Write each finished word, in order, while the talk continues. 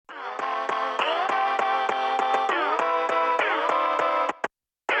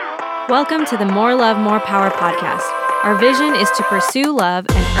Welcome to the More Love, More Power podcast. Our vision is to pursue love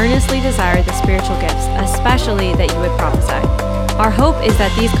and earnestly desire the spiritual gifts, especially that you would prophesy. Our hope is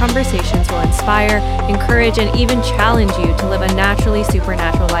that these conversations will inspire, encourage, and even challenge you to live a naturally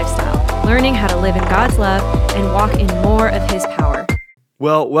supernatural lifestyle, learning how to live in God's love and walk in more of His power.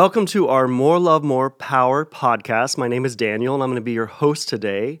 Well, welcome to our More Love, More Power podcast. My name is Daniel, and I'm going to be your host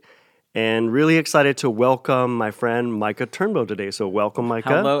today. And really excited to welcome my friend Micah Turnbow today. So welcome, Micah.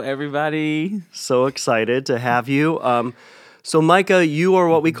 Hello, everybody. So excited to have you. So Micah, you are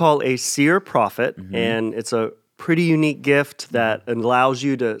what we call a seer prophet, and it's a pretty unique gift that allows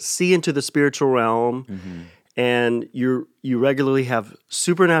you to see into the spiritual realm. And you regularly have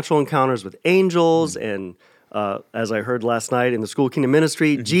supernatural encounters with angels and as I heard last night in the School Kingdom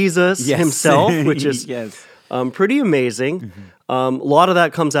Ministry, Jesus himself, which is pretty amazing. A lot of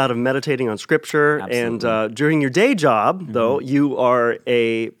that comes out of meditating on Scripture. Absolutely. And during your day job, though, you are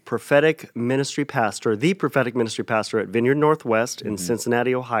a prophetic ministry pastor, the prophetic ministry pastor at Vineyard Northwest in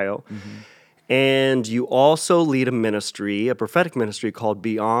Cincinnati, Ohio. And you also lead a ministry, a prophetic ministry called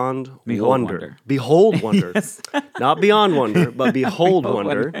Beyond Wonder. Behold Wonder. Yes. Not Beyond Wonder, but Behold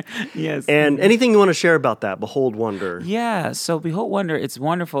Wonder. Yes. And anything you want to share about that, Behold Wonder? Yeah, so Behold Wonder, it's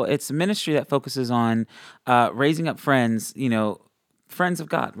wonderful. It's a ministry that focuses on raising up friends, friends of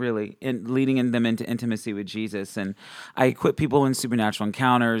God, really, and leading them into intimacy with Jesus. And I equip people in supernatural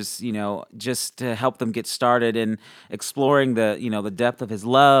encounters, just to help them get started in exploring the depth of His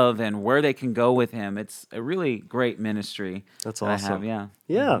love and where they can go with Him. It's a really great ministry. That's awesome. I have,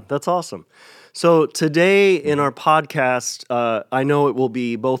 Yeah, that's awesome. So today in our podcast, I know it will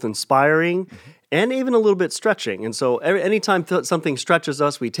be both inspiring and even a little bit stretching. And so anytime something stretches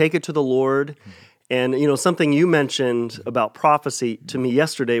us, we take it to the Lord. And, something you mentioned about prophecy to me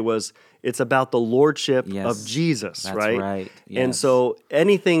yesterday was it's about the lordship of Jesus, that's right? Right. Yes. And so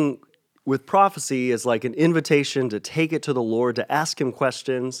anything with prophecy is like an invitation to take it to the Lord, to ask Him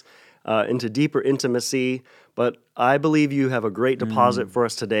questions, into deeper intimacy. But I believe you have a great deposit for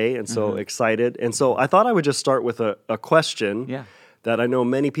us today, and so excited. And so I thought I would just start with a question that I know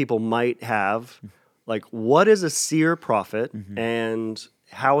many people might have. Like, what is a seer prophet, and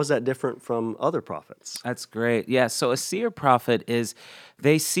how is that different from other prophets? That's great. Yeah, so a seer prophet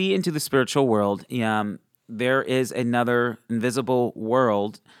they see into the spiritual world. There is another invisible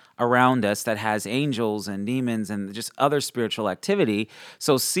world around us that has angels and demons and just other spiritual activity.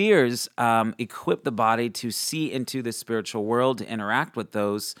 So seers equip the body to see into the spiritual world, to interact with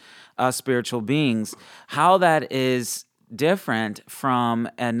those spiritual beings. How that is different from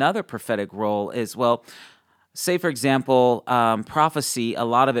another prophetic role is, say, for example, prophecy, a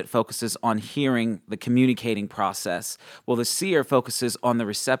lot of it focuses on hearing, the communicating process. Well, the seer focuses on the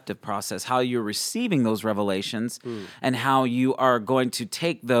receptive process, how you're receiving those revelations and how you are going to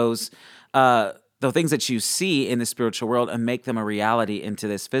take those, the things that you see in the spiritual world and make them a reality into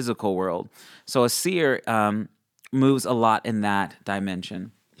this physical world. So a seer moves a lot in that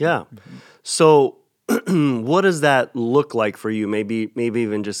dimension. Yeah. So what does that look like for you? Maybe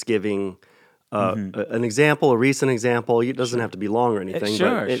even just giving an example, a recent example. It doesn't have to be long or anything.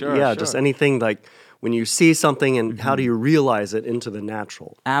 Sure. Just anything like when you see something and how do you realize it into the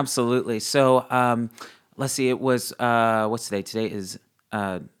natural? Absolutely. So let's see, it was, what's today? Today is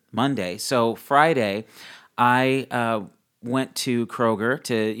Monday. So Friday, I went to Kroger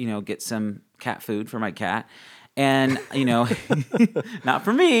to, get some cat food for my cat. And, not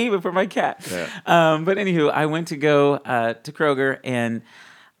for me, but for my cat. Yeah. But anywho, I went to go to Kroger, and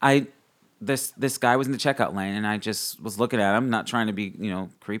this guy was in the checkout lane, and I just was looking at him, not trying to be,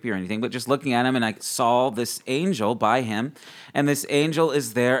 creepy or anything, but just looking at him, and I saw this angel by him, and this angel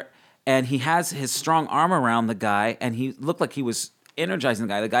is there, and he has his strong arm around the guy, and he looked like he was energizing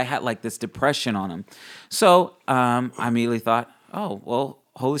the guy. The guy had like this depression on him. So I immediately thought, oh, well,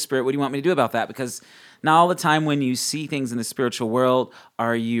 Holy Spirit, what do you want me to do about that? Because not all the time when you see things in the spiritual world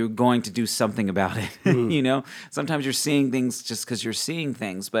are you going to do something about it. Sometimes you're seeing things just because you're seeing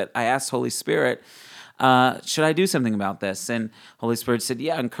things. But I asked Holy Spirit, should I do something about this? And Holy Spirit said,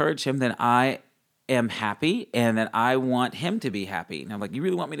 yeah, encourage him that I am happy and that I want him to be happy. And I'm like, you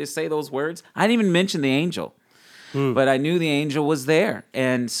really want me to say those words? I didn't even mention the angel, but I knew the angel was there.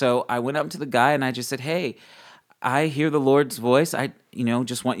 And so I went up to the guy and I just said, hey, I hear the Lord's voice. I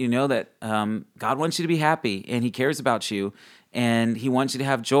just want you to know that God wants you to be happy, and He cares about you, and He wants you to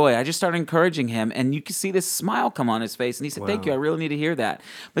have joy. I just started encouraging him, and you could see this smile come on his face, and he said, thank you, I really need to hear that.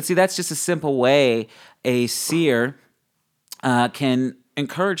 But see, that's just a simple way a seer can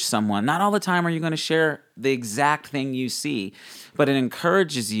encourage someone. Not all the time are you going to share the exact thing you see, but it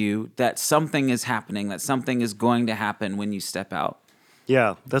encourages you that something is happening, that something is going to happen when you step out.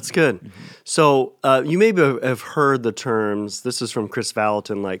 Yeah, that's good. So you maybe have heard the terms, this is from Chris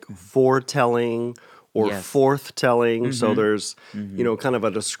Valentin, like foretelling or Yes. forthtelling. So there's, kind of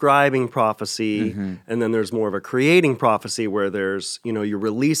a describing prophecy, and then there's more of a creating prophecy where there's, you're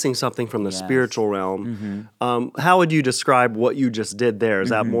releasing something from the Yes. spiritual realm. How would you describe what you just did there? Is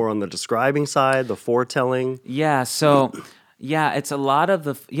that more on the describing side, the foretelling? Yeah. So, it's a lot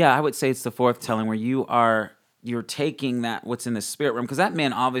of I would say it's the forthtelling where you're taking that what's in the spirit realm, because that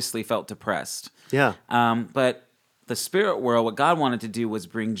man obviously felt depressed. Yeah. But the spirit world, what God wanted to do was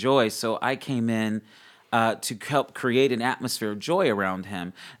bring joy. So I came in to help create an atmosphere of joy around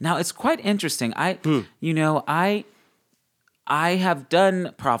him. Now it's quite interesting. I have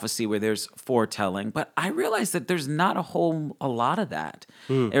done prophecy where there's foretelling, but I realized that there's not a lot of that.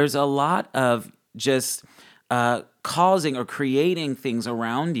 There's a lot of just causing or creating things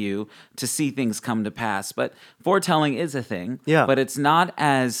around you to see things come to pass. But foretelling is a thing, but it's not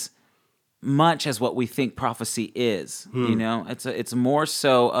as much as what we think prophecy is. It's more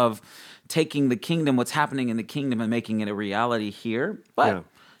so of taking the kingdom, what's happening in the kingdom, and making it a reality here. But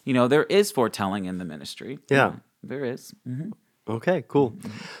there is foretelling in the ministry. Yeah. There is. Okay, cool.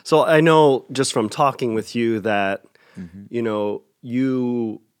 So I know just from talking with you that,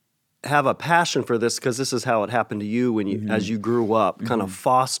 you have a passion for this because this is how it happened to you when you, as you grew up, kind of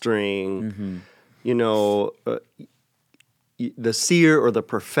fostering, the seer or the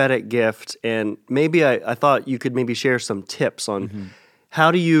prophetic gift. And maybe I thought you could maybe share some tips on how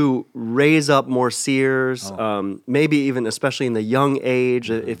do you raise up more seers, maybe even especially in the young age,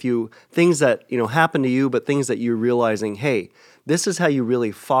 if you, things that, happen to you, but things that you're realizing, hey, this is how you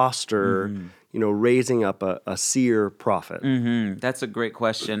really foster, raising up a seer prophet. That's a great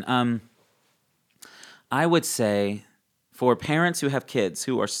question. I would say for parents who have kids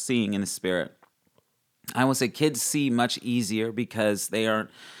who are seeing in the spirit, I would say kids see much easier because they don't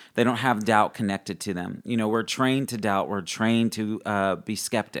have doubt connected to them. We're trained to doubt. We're trained to be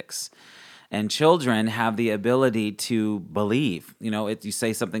skeptics. And children have the ability to believe. If you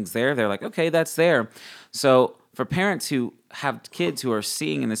say something's there, they're like, okay, that's there. So for parents who have kids who are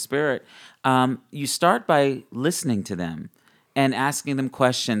seeing in the spirit, you start by listening to them and asking them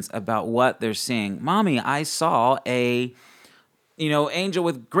questions about what they're seeing. Mommy, I saw a angel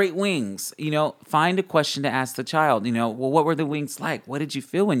with great wings. Find a question to ask the child. Well, what were the wings like? What did you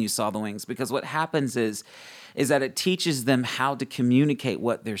feel when you saw the wings? Because what happens is that it teaches them how to communicate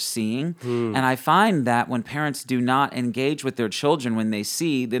what they're seeing. And I find that when parents do not engage with their children when they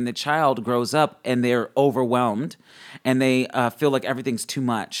see, then the child grows up and they're overwhelmed and they feel like everything's too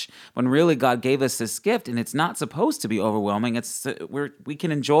much. When really God gave us this gift and it's not supposed to be overwhelming. We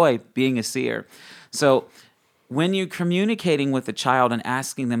can enjoy being a seer. So when you're communicating with a child and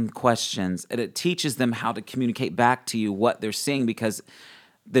asking them questions, it teaches them how to communicate back to you what they're seeing, because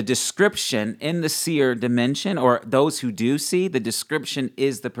the description in the seer dimension, or those who do see, the description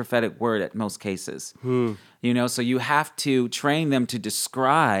is the prophetic word at most cases. So you have to train them to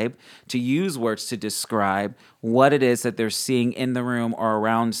describe, to use words to describe what it is that they're seeing in the room or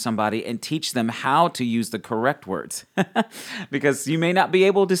around somebody, and teach them how to use the correct words. Because you may not be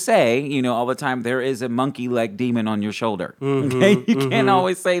able to say, all the time, there is a monkey leg demon on your shoulder. Okay? You can't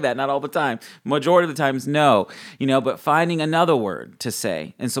always say that, not all the time. Majority of the times, no. But finding another word to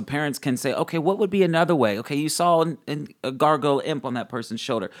say. And so parents can say, okay, what would be another way? Okay, you saw a gargoyle imp on that person's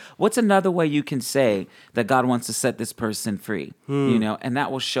shoulder. What's another way you can say that God wants to set this person free? And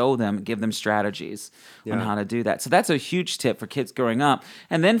that will show them, give them strategies on how to do that. So that's a huge tip for kids growing up.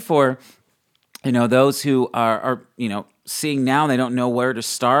 And then for those who are seeing now and they don't know where to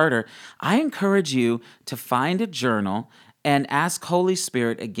start, or I encourage you to find a journal and ask Holy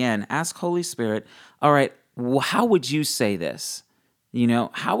Spirit, all right, how would you say this?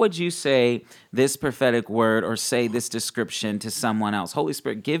 How would you say this prophetic word or say this description to someone else? Holy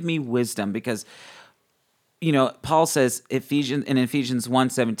Spirit, give me wisdom, because Paul says in Ephesians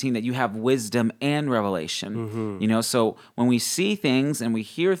 1:17 that you have wisdom and revelation. So when we see things and we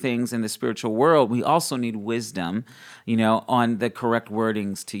hear things in the spiritual world, we also need wisdom, on the correct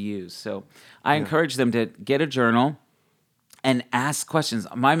wordings to use. So I encourage them to get a journal and ask questions.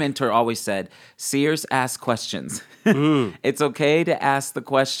 My mentor always said, seers ask questions. It's okay to ask the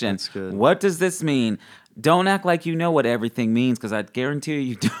question. That's good. What does this mean? Don't act like you know what everything means, because I guarantee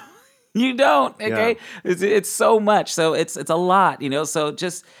you don't. You don't, okay? Yeah. It's so much. So it's a lot, So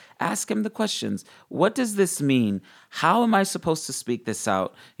just ask him the questions. What does this mean? How am I supposed to speak this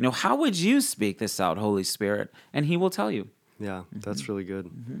out? How would you speak this out, Holy Spirit? And he will tell you. Yeah, that's really good.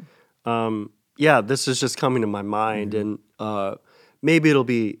 This is just coming to my mind. And maybe it'll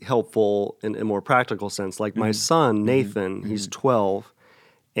be helpful in a more practical sense. Like my son, Nathan, he's 12,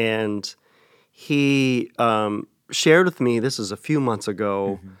 and he shared with me, this is a few months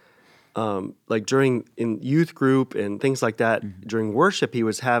ago, like in youth group and things like that, during worship, he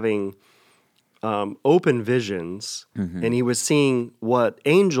was having open visions, and he was seeing what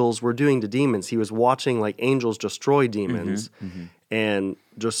angels were doing to demons. He was watching like angels destroy demons, and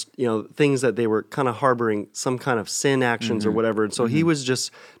just things that they were kind of harboring some kind of sin actions or whatever. And so he was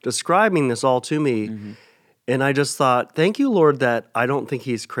just describing this all to me, and I just thought, thank you, Lord, that I don't think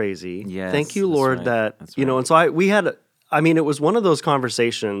he's crazy. Yes, thank you, that's Lord, right. that That's And so it was one of those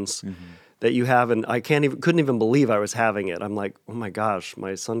conversations that you have, and I couldn't even believe I was having it. I'm like, oh my gosh,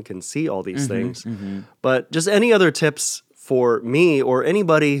 my son can see all these things. But just any other tips for me or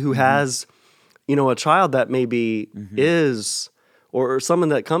anybody who has, a child that maybe is, or someone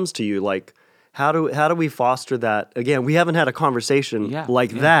that comes to you, like how do we foster that? Again, we haven't had a conversation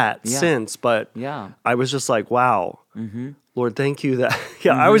that since, but I was just like, wow. Lord, thank you that.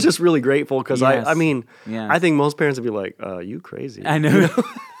 I was just really grateful because Yes. I Yes. think most parents would be like, you crazy. I know.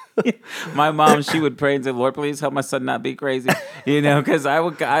 My mom, she would pray and say, Lord, please help my son not be crazy. Because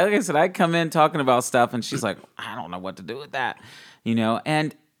like I said, I'd come in talking about stuff and she's like, I don't know what to do with that.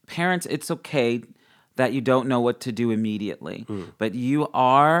 And parents, it's okay that you don't know what to do immediately, but you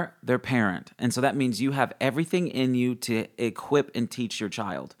are their parent. And so that means you have everything in you to equip and teach your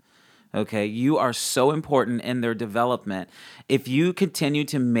child. Okay, you are so important in their development. If you continue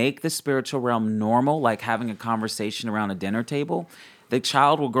to make the spiritual realm normal, like having a conversation around a dinner table, the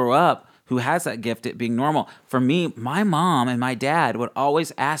child will grow up who has that gift at being normal. For me, my mom and my dad would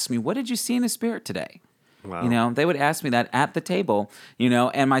always ask me, what did you see in the spirit today? Wow. They would ask me that at the table,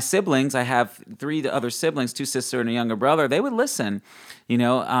 and my siblings, I have 3 other siblings, 2 sisters and a younger brother, they would listen,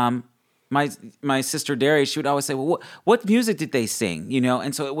 My sister Derry, she would always say, well, what music did they sing?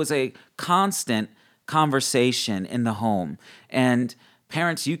 And so it was a constant conversation in the home. And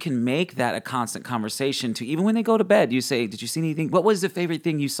parents, you can make that a constant conversation to even when they go to bed. You say, did you see anything? What was the favorite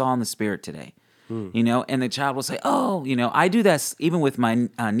thing you saw in the spirit today? And the child will say, oh, I do that even with my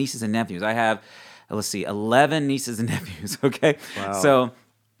nieces and nephews. I have, 11 nieces and nephews, okay? Wow. So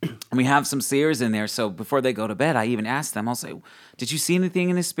we have some seers in there. So before they go to bed, I even ask them, I'll say, did you see anything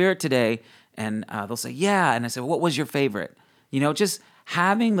in the spirit today? And they'll say, yeah. And I say, well, what was your favorite? Just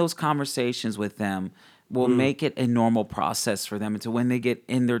having those conversations with them will make it a normal process for them. And so when they get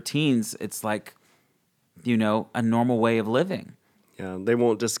in their teens, it's like, a normal way of living. Yeah, they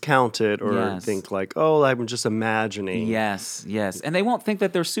won't discount it or think like, oh, I'm just imagining. Yes. And they won't think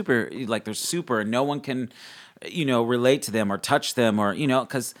that they're super, and no one can, relate to them or touch them or,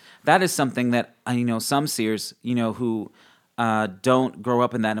 because that is something that, some seers, who don't grow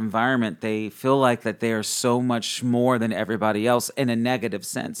up in that environment, they feel like that they are so much more than everybody else in a negative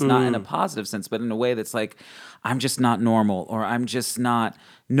sense, not in a positive sense, but in a way that's like, I'm just not normal, or I'm just not,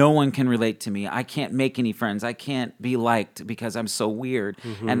 no one can relate to me. I can't make any friends. I can't be liked because I'm so weird.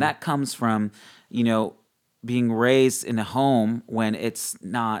 And that comes from, being raised in a home when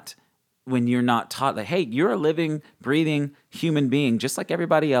you're not taught that, hey, you're a living, breathing human being, just like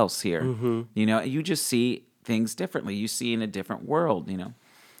everybody else here. You just see things differently. You see in a different world,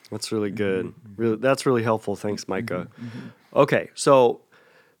 That's really good. That's really helpful. Thanks, Micah. Okay, so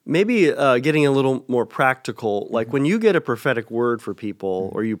maybe getting a little more practical, like when you get a prophetic word for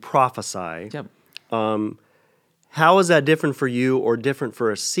people or you prophesy, how is that different for you or different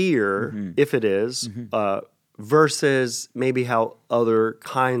for a seer, if it is, versus maybe how other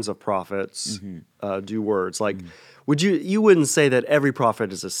kinds of prophets do words? Like, you wouldn't say that every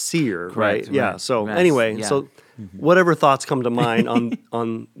prophet is a seer, Correct, right? Yeah. right. So Yes, anyway, yeah. so whatever thoughts come to mind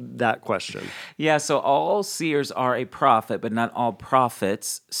on that question. Yeah, so all seers are a prophet, but not all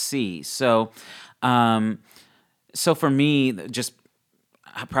prophets see. So, for me, just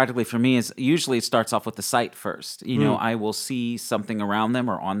practically for me, is usually it starts off with the sight first. I will see something around them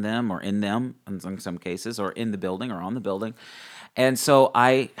or on them or in them, in some cases, or in the building or on the building. And so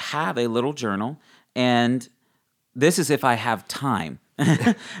I have a little journal, and this is if I have time.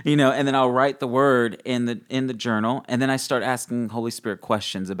 And then I'll write the word in the journal, and then I start asking Holy Spirit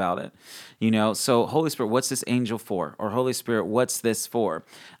questions about it. So Holy Spirit, what's this angel for? Or Holy Spirit, what's this for?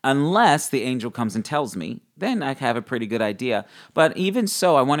 Unless the angel comes and tells me, then I have a pretty good idea. But even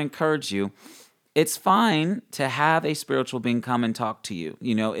so, I want to encourage you, it's fine to have a spiritual being come and talk to you,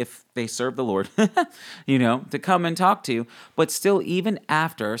 if they serve the Lord, to come and talk to you. But still, even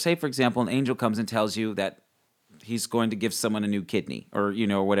after, say, for example, an angel comes and tells you that he's going to give someone a new kidney or,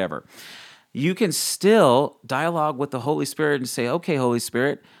 or whatever. You can still dialogue with the Holy Spirit and say, okay, Holy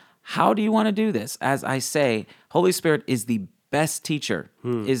Spirit, how do you want to do this? As I say, Holy Spirit is the best teacher,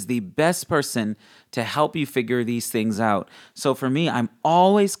 is the best person to help you figure these things out. So for me, I'm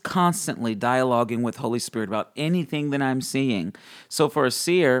always constantly dialoguing with Holy Spirit about anything that I'm seeing. So for a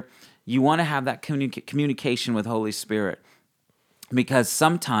seer, you want to have that communication with Holy Spirit, because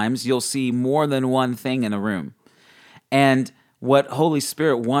sometimes you'll see more than one thing in a room. And what Holy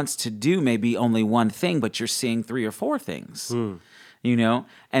Spirit wants to do may be only one thing, but you're seeing 3 or 4 things. You know?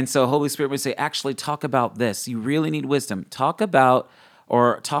 And so Holy Spirit would say, actually talk about this. You really need wisdom. Talk about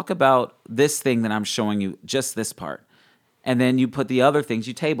this thing that I'm showing you, just this part. And then you put the other things,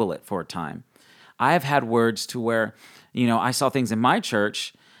 you table it for a time. I have had words to where, I saw things in my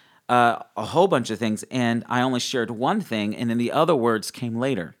church, a whole bunch of things, and I only shared one thing, and then the other words came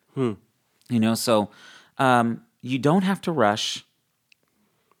later. So you don't have to rush.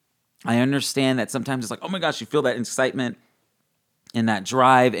 I understand that sometimes it's like, oh my gosh, you feel that excitement and that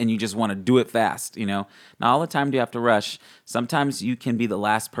drive, and you just want to do it fast. Not all the time do you have to rush. Sometimes you can be the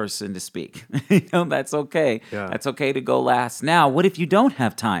last person to speak. That's okay. Yeah. That's okay to go last. Now, what if you don't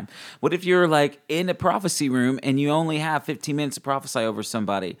have time? What if you're like in a prophecy room and you only have 15 minutes to prophesy over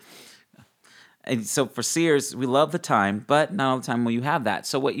somebody? And so for seers, we love the time, but not all the time will you have that.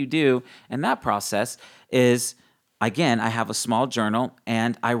 So what you do in that process is, again, I have a small journal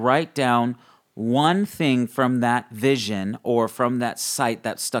and I write down one thing from that vision or from that sight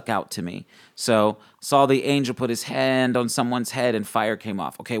that stuck out to me. So saw the angel put his hand on someone's head and fire came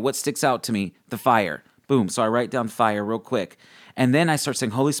off. Okay, what sticks out to me? The fire. Boom. So I write down fire real quick. And then I start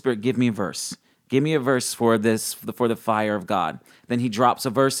saying, Holy Spirit, give me a verse. Give me a verse for this, for the fire of God. Then he drops a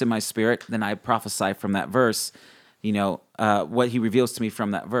verse in my spirit. Then I prophesy from that verse, what he reveals to me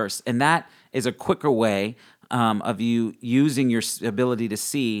from that verse. And that is a quicker way of you using your ability to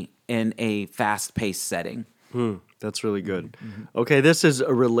see in a fast-paced setting. That's really good. Okay, this is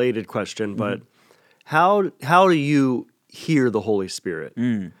a related question, but how do you hear the Holy Spirit?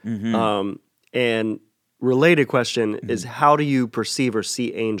 And related question is, how do you perceive or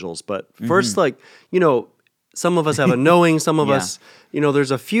see angels? But first, some of us have a knowing, some of us,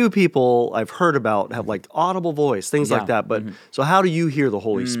 there's a few people I've heard about have like audible voice, things like that. But so how do you hear the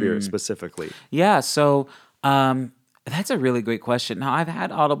Holy Spirit specifically? Yeah, so that's a really great question. Now, I've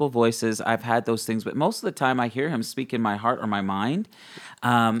had audible voices, I've had those things, but most of the time I hear him speak in my heart or my mind.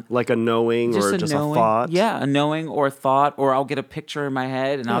 Like a knowing or just a thought? Yeah, a knowing or a thought, or I'll get a picture in my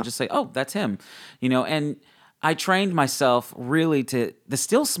head and I'll just say, oh, that's him. And I trained myself really the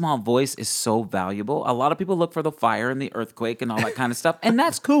still small voice is so valuable. A lot of people look for the fire and the earthquake and all that kind of stuff, and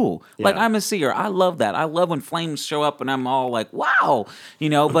that's cool. Yeah. Like, I'm a seer. I love that. I love when flames show up and I'm all like, wow,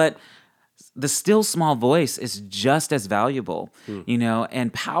 but the still small voice is just as valuable,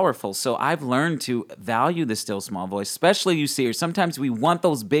 and powerful. So I've learned to value the still small voice, especially you seers. Sometimes we want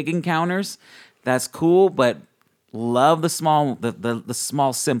those big encounters. That's cool, but love the small, the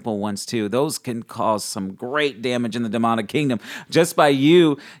small, simple ones too. Those can cause some great damage in the demonic kingdom just by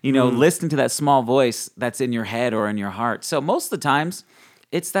you, listening to that small voice that's in your head or in your heart. So most of the times,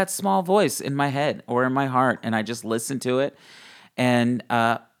 it's that small voice in my head or in my heart, and I just listen to it, and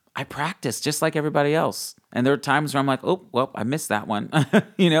I practice just like everybody else. And there are times where I'm like, oh, well, I missed that one,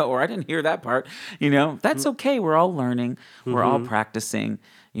 or I didn't hear that part. That's okay. We're all learning. We're all practicing.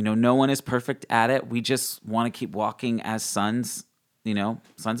 No one is perfect at it. We just want to keep walking as sons,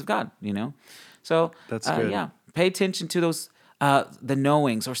 sons of God, So That's good. Yeah, pay attention to those, the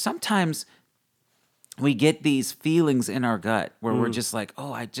knowings, or sometimes we get these feelings in our gut where we're just like,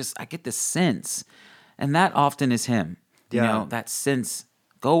 oh, I get this sense. And that often is him, that sense.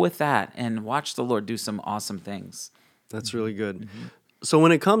 Go with that and watch the Lord do some awesome things. That's really good. So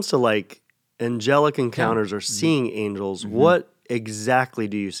when it comes to like angelic encounters or seeing angels, what exactly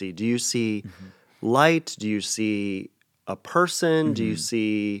do you see? Do you see light? Do you see a person? Do you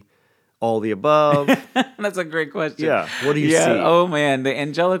see all the above? That's a great question. Yeah. What do you see? Oh man, the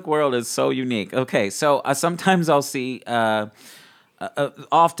angelic world is so unique. Okay, so sometimes I'll see, often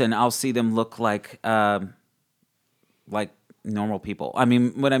I'll see them look like normal people. I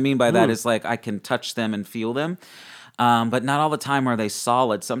mean, what I mean by that is like I can touch them and feel them, but not all the time are they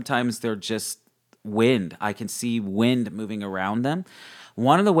solid. Sometimes they're just wind. I can see wind moving around them.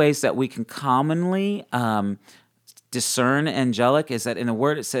 One of the ways that we can commonly discern angelic is that in the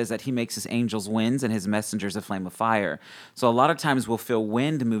word it says that he makes his angels winds and his messengers a flame of fire. So a lot of times we'll feel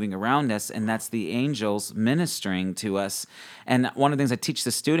wind moving around us, and that's the angels ministering to us. And one of the things I teach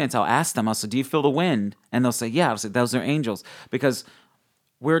the students, I'll ask them, I'll say, do you feel the wind? And they'll say, yeah. I'll say, those are angels. Because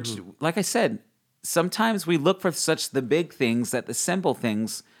we're, like I said, sometimes we look for such the big things that the simple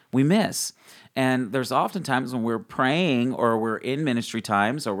things we miss. And there's often times when we're praying or we're in ministry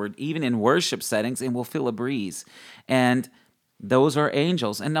times or we're even in worship settings and we'll feel a breeze. And those are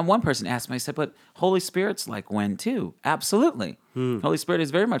angels. And then one person asked me, I said, but Holy Spirit's like wind too. Absolutely. Holy Spirit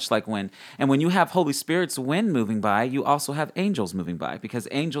is very much like wind. And when you have Holy Spirit's wind moving by, you also have angels moving by, because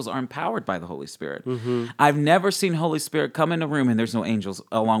angels are empowered by the Holy Spirit. I've never seen Holy Spirit come in a room and there's no angels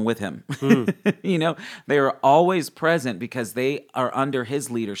along with him. You know, they are always present because they are under his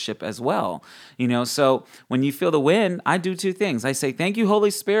leadership as well. You know, so when you feel the wind, I do two things. I say, thank you,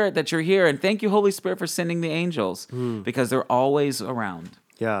 Holy Spirit, that you're here. And thank you, Holy Spirit, for sending the angels, because they're always around.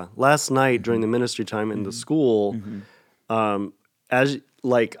 Yeah. Last night during the ministry time in the school, as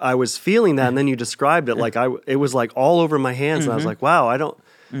like I was feeling that, and then you described it like it was like all over my hands, and I was like, wow, I don't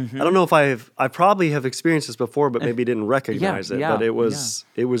know if I probably have experienced this before, but maybe didn't recognize it. But it was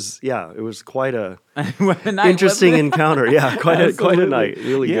quite a night, interesting encounter. Yeah, quite a night.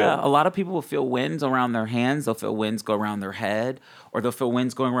 Really good. Yeah, a lot of people will feel winds around their hands. They'll feel winds go around their head, or they'll feel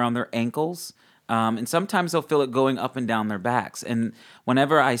winds going around their ankles. And sometimes they'll feel it going up and down their backs. And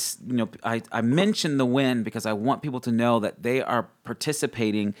whenever I mention the wind, because I want people to know that they are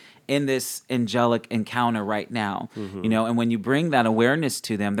participating in this angelic encounter right now. You know, and when you bring that awareness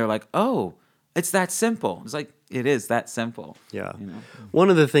to them, they're like, oh, it's that simple. It's like, it is that simple. Yeah. You know? One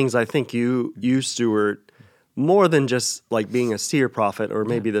of the things I think you Stuart, more than just like being a seer prophet, or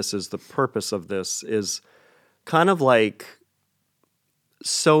maybe this is the purpose of this, is kind of like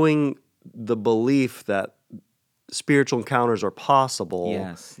sowing the belief that spiritual encounters are possible.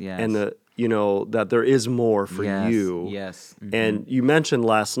 Yes. And that there is more for you. Yes. And you mentioned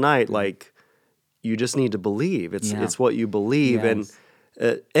last night, like, you just need to believe. It's what you believe. Yes.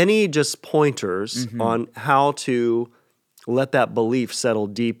 And any just pointers on how to let that belief settle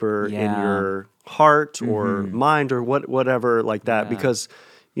deeper in your heart or mind or whatever like that, because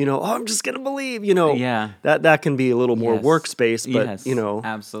I'm just gonna believe. That can be a little more workspace, but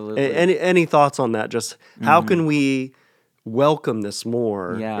absolutely. Any thoughts on that? Just how can we welcome this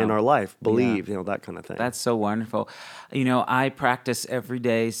more in our life? Believe, that kind of thing. That's so wonderful. I practice every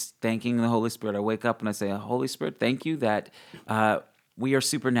day thanking the Holy Spirit. I wake up and I say, Holy Spirit, thank you that we are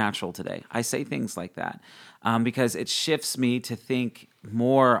supernatural today. I say things like that because it shifts me to think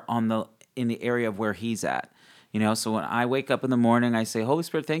more in the area of where He's at. So when I wake up in the morning, I say, Holy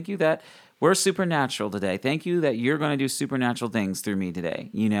Spirit, thank you that we're supernatural today. Thank you that you're going to do supernatural things through me today,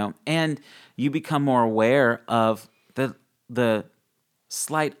 and you become more aware of the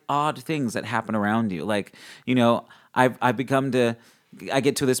slight odd things that happen around you. Like, I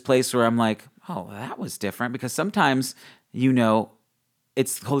get to this place where I'm like, oh, that was different, because sometimes,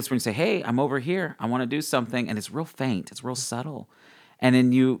 it's the Holy Spirit say, hey, I'm over here. I want to do something. And it's real faint. It's real subtle. And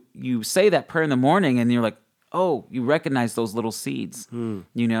then you say that prayer in the morning and you're like, oh, you recognize those little seeds,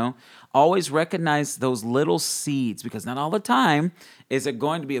 Always recognize those little seeds, because not all the time is it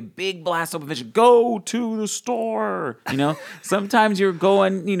going to be a big blast off of vision. Go to the store, Sometimes you're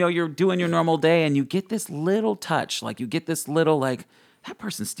going, you're doing your normal day and you get this little touch, like you get this little, like, that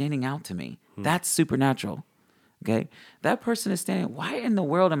person's standing out to me. That's supernatural, okay? That person is standing, why in the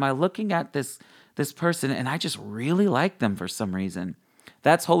world am I looking at this person and I just really like them for some reason?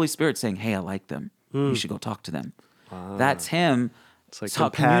 That's Holy Spirit saying, hey, I like them. You should go talk to them. That's Him. It's like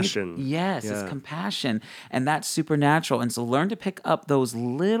compassion. Yes, it's compassion, and that's supernatural. And so learn to pick up those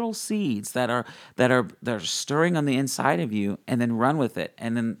little seeds that are stirring on the inside of you, and then run with it,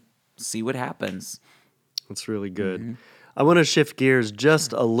 and then see what happens. That's really good. I want to shift gears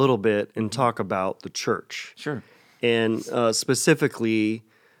just a little bit and talk about the church. Sure. And specifically,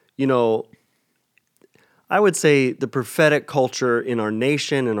 I would say the prophetic culture in our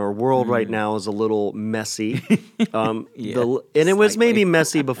nation and our world right now is a little messy. And it was maybe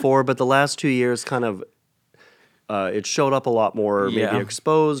messy before, but the last 2 years kind of it showed up a lot more, maybe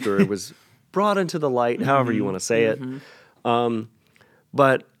exposed, or it was brought into the light, however you want to say it.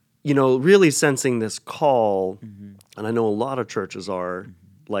 But, really sensing this call, and I know a lot of churches are,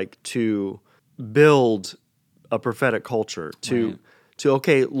 like, to build a prophetic culture, to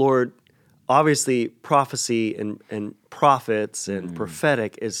okay, Lord, obviously, prophecy and prophets and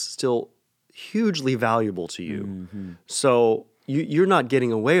prophetic is still hugely valuable to you. So you're not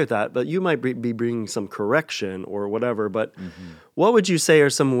getting away with that, but you might be bringing some correction or whatever. But what would you say are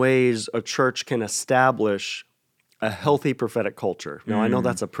some ways a church can establish a healthy prophetic culture? Now, I know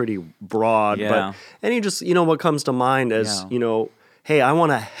that's a pretty broad, but just, what comes to mind as, hey, I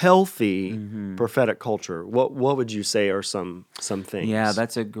want a healthy prophetic culture. What would you say are some things? Yeah,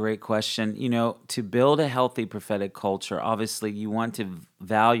 that's a great question. To build a healthy prophetic culture, obviously you want to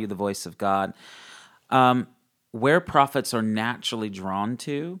value the voice of God. Where prophets are naturally drawn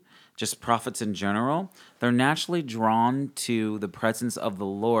to, just prophets in general, they're naturally drawn to the presence of the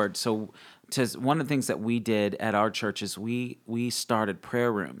Lord. So one of the things that we did at our church is we started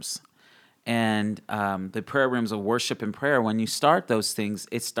prayer rooms. And the prayer rooms of worship and prayer, when you start those things,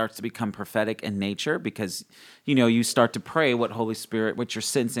 it starts to become prophetic in nature because, you start to pray what you're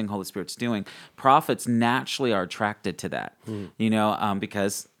sensing Holy Spirit's doing. Prophets naturally are attracted to that,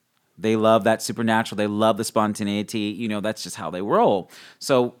 because they love that supernatural. They love the spontaneity. That's just how they roll.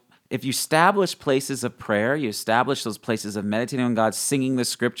 So if you establish places of prayer, you establish those places of meditating on God, singing the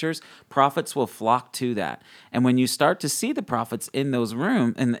scriptures, prophets will flock to that. And when you start to see the prophets in those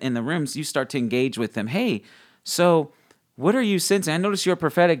in the rooms, you start to engage with them. Hey, so what are you sensing? I notice you're a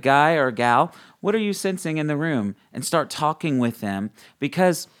prophetic guy or gal. What are you sensing in the room? And start talking with them,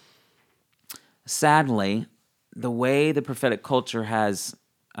 because sadly, the way the prophetic culture has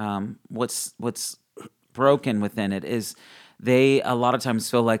what's broken within it is they a lot of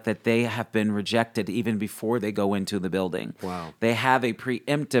times feel like that they have been rejected even before they go into the building. Wow. They have a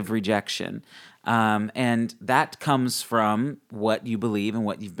preemptive rejection. And that comes from what you believe and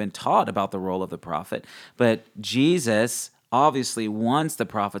what you've been taught about the role of the prophet. But Jesus obviously wants the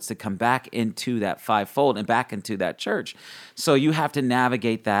prophets to come back into that fivefold and back into that church. So you have to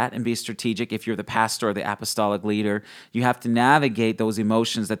navigate that and be strategic. If you're the pastor or the apostolic leader, you have to navigate those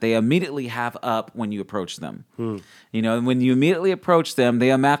emotions that they immediately have up when you approach them. And when you immediately approach them, they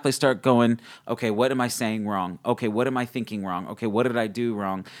automatically start going, okay, what am I saying wrong? Okay, what am I thinking wrong? Okay, what did I do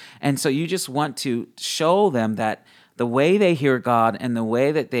wrong? And so you just want to show them that the way they hear God and the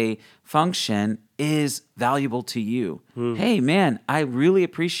way that they function is valuable to you. Hey, man, I really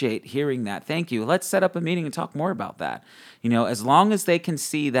appreciate hearing that. Thank you. Let's set up a meeting and talk more about that. As long as they can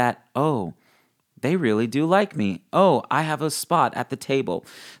see that, oh, they really do like me. Oh, I have a spot at the table.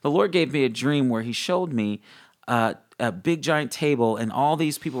 The Lord gave me a dream where he showed me a big giant table, and all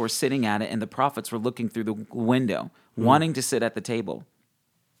these people were sitting at it, and the prophets were looking through the window, wanting to sit at the table.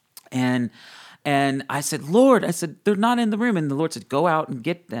 And I said, Lord, they're not in the room. And the Lord said, go out and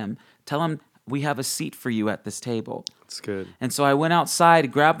get them. Tell them we have a seat for you at this table. That's good. And so I went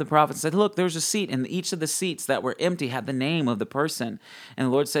outside, grabbed the prophet, and said, look, there's a seat. And each of the seats that were empty had the name of the person. And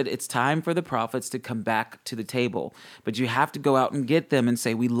the Lord said, it's time for the prophets to come back to the table. But you have to go out and get them and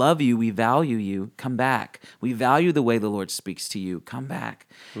say, we love you, we value you, come back. We value the way the Lord speaks to you, come back.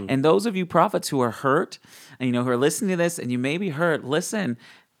 And those of you prophets who are hurt, and who are listening to this, and you may be hurt, listen,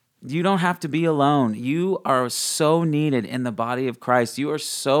 you don't have to be alone. You are so needed in the body of Christ. You are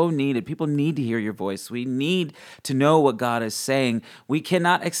so needed. People need to hear your voice. We need to know what God is saying. We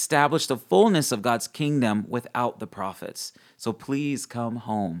cannot establish the fullness of God's kingdom without the prophets. So please come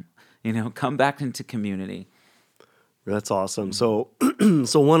home. Come back into community. That's awesome. So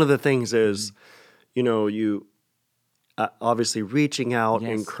one of the things is, you obviously reaching out,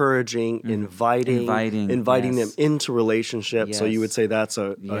 Yes. encouraging, inviting yes. them into relationship. So you would say that's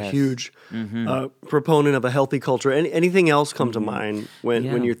a Yes. huge proponent of a healthy culture. Anything else come to mind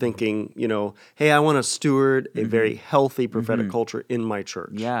when you're thinking, hey, I want to steward a very healthy prophetic culture in my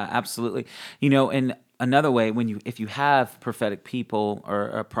church? Yeah, absolutely. And another way, if you have prophetic people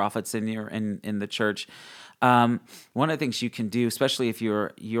or prophets in the church, one of the things you can do, especially if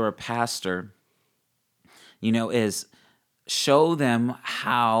you're a pastor, is show them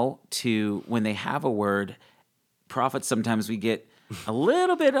how to, when they have a word. Prophets, sometimes we get a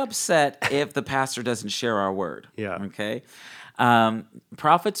little bit upset if the pastor doesn't share our word. Yeah. Okay.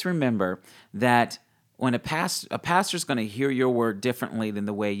 Prophets, remember that when a pastor's going to hear your word differently than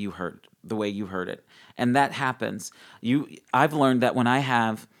the way you heard it, and that happens. I've learned that when I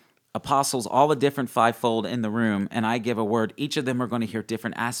have apostles, all the different fivefold in the room, and I give a word, each of them are going to hear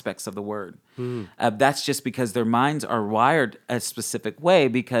different aspects of the word. That's just because their minds are wired a specific way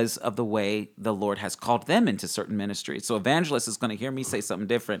because of the way the Lord has called them into certain ministries. So evangelist is going to hear me say something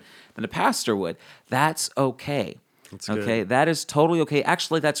different than a pastor would. That's okay. That's good. Okay, that is totally okay.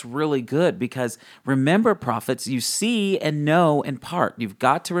 Actually, that's really good because remember, prophets, you see and know in part. You've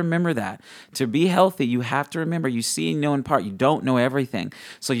got to remember that. To be healthy, you have to remember you see and know in part. You don't know everything.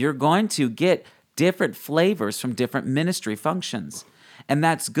 So you're going to get different flavors from different ministry functions. And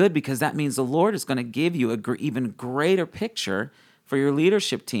that's good because that means the Lord is going to give you an even greater picture for your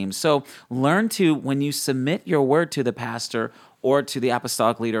leadership team. So learn to, when you submit your word to the pastor or to the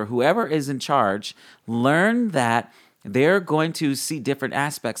apostolic leader, whoever is in charge, learn that they're going to see different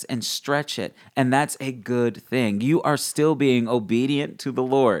aspects and stretch it. And that's a good thing. You are still being obedient to the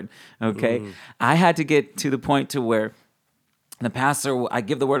Lord, okay? I had to get to the point to where the pastor, I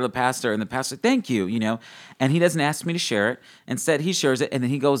give the word to the pastor, and the pastor, thank you, and he doesn't ask me to share it. Instead, he shares it, and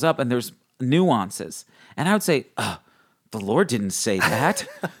then he goes up, and there's nuances. And I would say, the Lord didn't say that,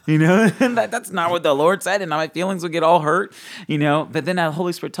 that's not what the Lord said. And my feelings would get all hurt, but then the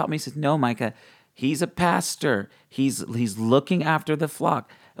Holy Spirit taught me, he said, no, Micah, he's a pastor. He's looking after the flock.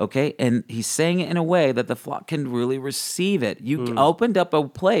 Okay. And he's saying it in a way that the flock can really receive it. You opened up a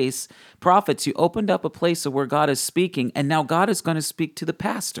place, prophets, you opened up a place of where God is speaking. And now God is going to speak to the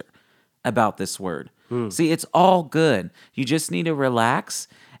pastor about this word. See, it's all good. You just need to relax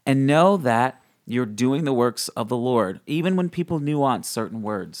and know that you're doing the works of the Lord, even when people nuance certain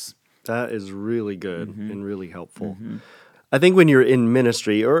words. That is really good and really helpful. I think when you're in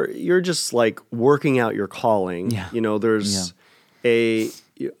ministry or you're just like working out your calling, there's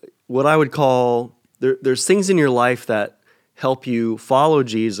what I would call, there's things in your life that help you follow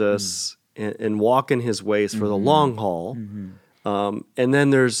Jesus and walk in his ways for the long haul. And then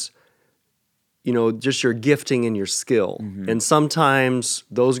there's, just your gifting and your skill. And sometimes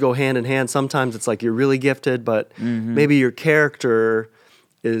those go hand in hand. Sometimes it's like you're really gifted, but maybe your character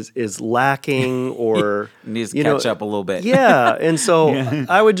is lacking or needs to catch up a little bit. Yeah. And so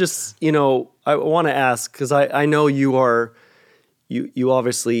I would just, I want to ask, because I know you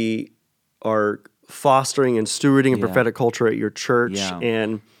obviously are fostering and stewarding a prophetic culture at your church. Yeah.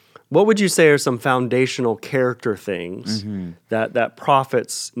 And what would you say are some foundational character things that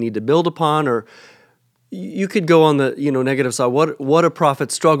prophets need to build upon? Or you could go on the negative side. What do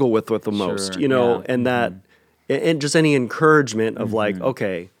prophets struggle with the most? And that and just any encouragement of like,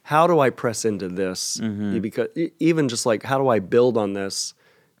 okay, how do I press into this? Because even just like, how do I build on this?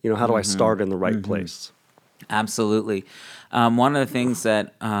 How do I start in the right place? Absolutely. One of the things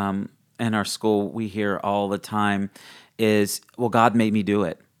that in our school we hear all the time is, well, God made me do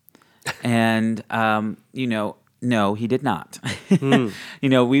it. And, no, he did not.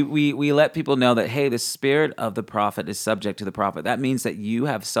 We let people know that, hey, the spirit of the prophet is subject to the prophet. That means that you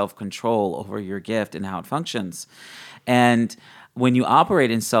have self-control over your gift and how it functions. And when you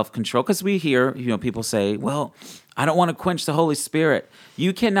operate in self-control, because we hear, people say, well, I don't want to quench the Holy Spirit.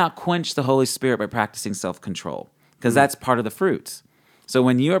 You cannot quench the Holy Spirit by practicing self-control, because that's part of the fruits. So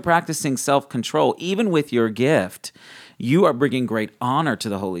when you are practicing self-control, even with your gift, you are bringing great honor to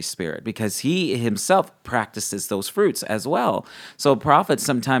the Holy Spirit because he himself practices those fruits as well. So prophets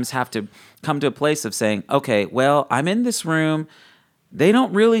sometimes have to come to a place of saying, okay, well, I'm in this room. They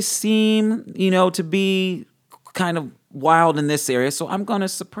don't really seem, to be kind of wild in this area. So I'm going to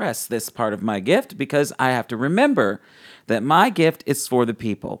suppress this part of my gift because I have to remember that my gift is for the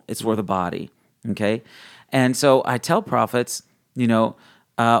people. It's for the body. Okay. And so I tell prophets,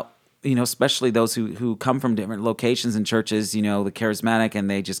 especially those who come from different locations and churches, the charismatic, and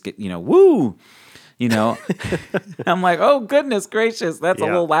they just get, woo, I'm like, oh, goodness gracious, that's a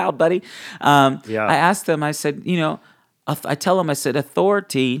little loud, buddy. I asked them, I said, I tell them, I said,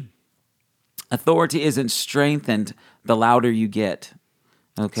 authority isn't strengthened the louder you get.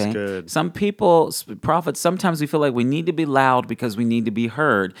 Okay. That's good. Some people, prophets, sometimes we feel like we need to be loud because we need to be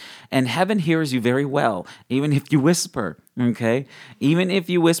heard. And heaven hears you very well, even if you whisper. Okay. Even if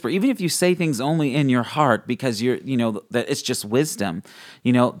you whisper, even if you say things only in your heart because you're, that it's just wisdom,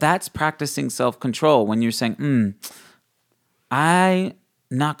 that's practicing self-control when you're saying, I'm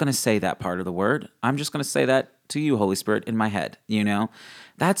not going to say that part of the word. I'm just going to say that to you, Holy Spirit, in my head,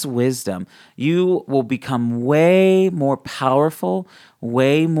 That's wisdom. You will become way more powerful,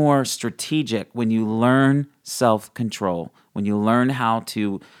 way more strategic when you learn self-control, when you learn how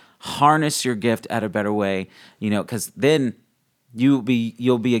to harness your gift at a better way, because then you'll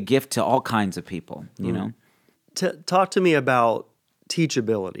be a gift to all kinds of people, Talk to me about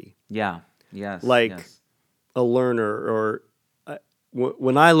teachability. Yeah. Yes. Like a learner, or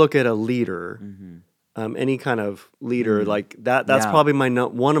when I look at a leader, any kind of leader like that, that's probably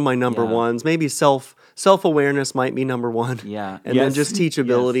one of my number ones. Maybe self-awareness might be number one. Yeah. And then just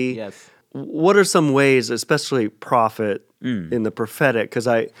teachability. Yes. What are some ways, especially prophet in the prophetic? Because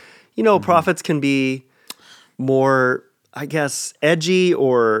prophets can be more, I guess, edgy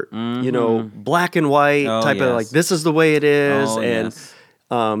or, black and white type of like, this is the way it is.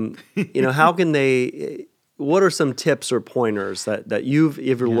 How can they... What are some tips or pointers that you've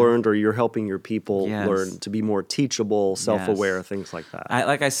ever learned or you're helping your people learn to be more teachable, self-aware, things like that?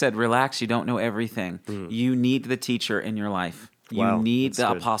 Like I said, relax. You don't know everything. You need the teacher in your life. You need the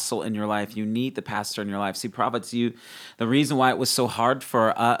apostle in your life. You need the pastor in your life. See, prophets, the reason why it was so hard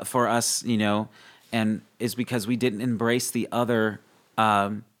for us, and is because we didn't embrace the other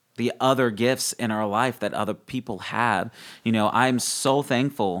gifts in our life that other people have. I'm so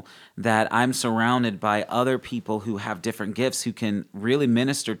thankful that I'm surrounded by other people who have different gifts who can really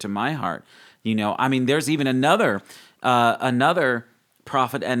minister to my heart. There's even another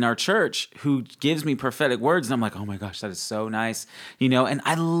prophet in our church who gives me prophetic words, and I'm like, oh my gosh, that is so nice, and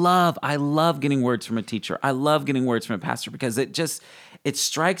I love getting words from a teacher. I love getting words from a pastor because it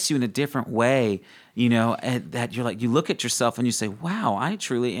strikes you in a different way, and that you're like, you look at yourself and you say, wow, I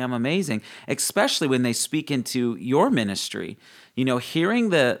truly am amazing, especially when they speak into your ministry. Hearing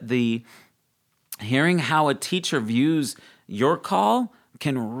how a teacher views your call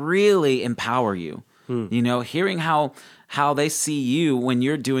can really empower you. Hearing how they see you when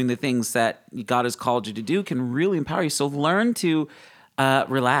you're doing the things that God has called you to do can really empower you. So learn to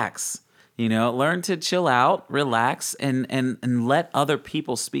relax, learn to chill out, relax, and let other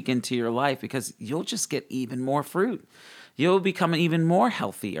people speak into your life, because you'll just get even more fruit. You'll become even more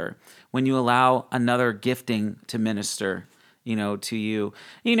healthier when you allow another gifting to minister, to you.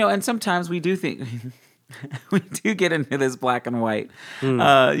 And sometimes we do think... we do get into this black and white,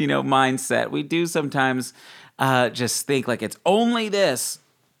 mindset. We do sometimes just think like it's only this.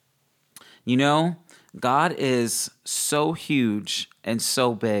 God is so huge and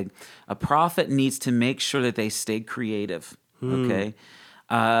so big. A prophet needs to make sure that they stay creative. Okay.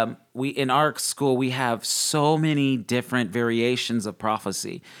 In our school, we have so many different variations of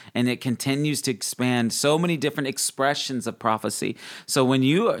prophecy, and it continues to expand, so many different expressions of prophecy. So when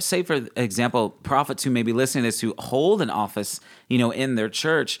you say, for example, prophets who may be listening to this, who hold an office, in their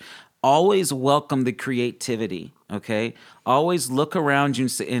church, always welcome the creativity. Okay. Always look around you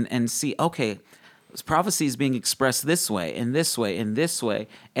and see, okay, prophecy is being expressed this way and this way and this way,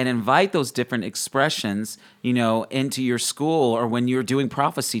 and invite those different expressions, into your school, or when you're doing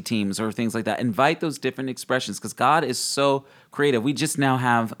prophecy teams or things like that. Invite those different expressions, because God is so creative. We just now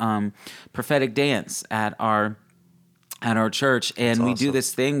have prophetic dance at our church, and we do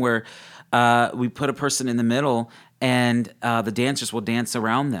this thing where we put a person in the middle, and the dancers will dance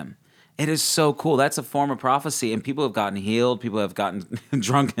around them. It is so cool. That's a form of prophecy, and people have gotten healed. People have gotten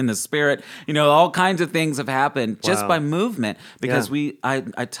drunk in the spirit. All kinds of things have happened just by movement. Because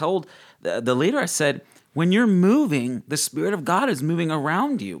I told the leader, I said, when you're moving, the Spirit of God is moving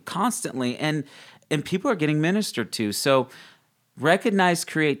around you constantly, and people are getting ministered to. So recognize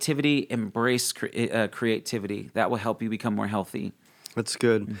creativity, embrace creativity. That will help you become more healthy. That's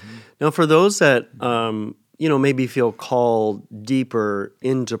good. Now, for those that maybe feel called deeper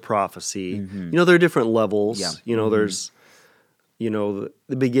into prophecy. There are different levels. Yeah. There's, the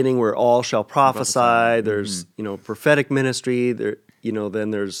beginning where all shall prophesy. There's, prophetic ministry. There, then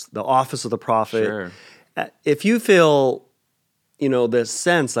there's the office of the prophet. Sure. If you feel, this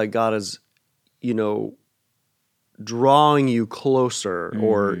sense that God is, drawing you closer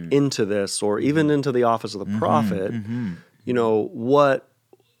or into this, or even into the office of the prophet,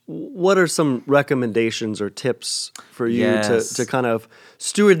 what are some recommendations or tips for you to kind of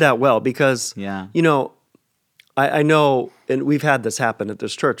steward that well? Because, I know, and we've had this happen at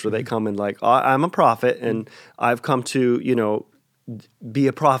this church where they come and like, I'm a prophet and I've come to, be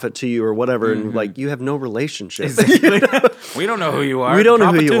a prophet to you or whatever. And like, you have no relationship. Exactly. We don't know who you are. We don't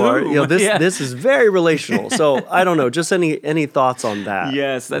know who you are. This is very relational. So I don't know, just any thoughts on that?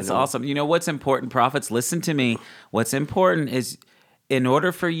 Yes, that's awesome. What's important, prophets, listen to me. What's important is, in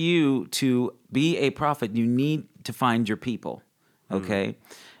order for you to be a prophet, you need to find your people, okay?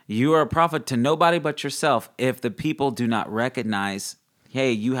 You are a prophet to nobody but yourself if the people do not recognize,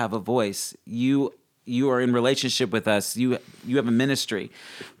 hey, you have a voice. You are in relationship with us. You have a ministry.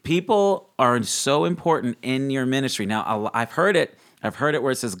 People are so important in your ministry. Now, I've heard it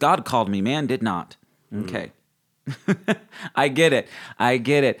where it says, God called me, man did not. Okay. I get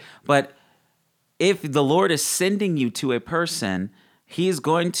it. But if the Lord is sending you to a person, He is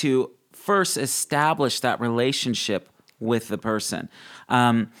going to first establish that relationship with the person.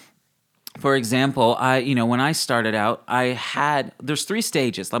 For example, when I started out, there's 3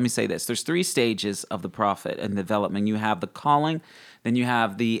 stages. Let me say this. There's 3 stages of the prophet and development. You have the calling, then you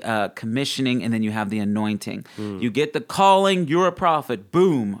have the commissioning, and then you have the anointing. You get the calling, you're a prophet,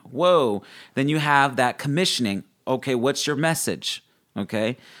 boom, whoa. Then you have that commissioning. Okay, what's your message?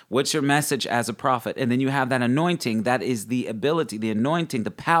 Okay, what's your message as a prophet? And then you have that anointing. That is the ability, the anointing,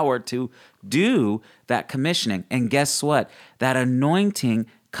 the power to do that commissioning. And guess what? That anointing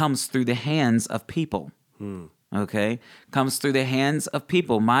comes through the hands of people. Okay, comes through the hands of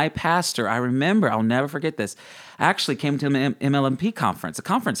people. My pastor, I remember, I'll never forget this, actually came to an MLMP conference, a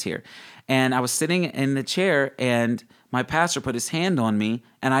conference here. And I was sitting in the chair, and my pastor put his hand on me,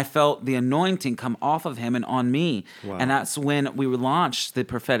 and I felt the anointing come off of him and on me. Wow. And that's when we launched the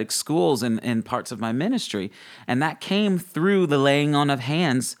prophetic schools and parts of my ministry. And that came through the laying on of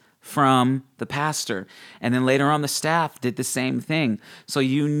hands from the pastor. And then later on, the staff did the same thing. So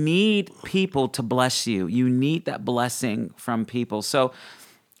you need people to bless you. You need that blessing from people. So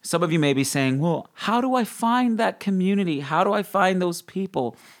some of you may be saying, well, how do I find that community? How do I find those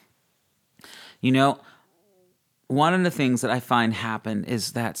people? You know, one of the things that I find happen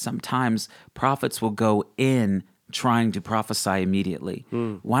is that sometimes prophets will go in trying to prophesy immediately.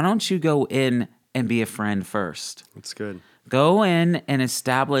 Why don't you go in and be a friend first? That's good. Go in and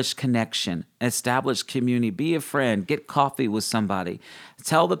establish connection, establish community, be a friend, get coffee with somebody.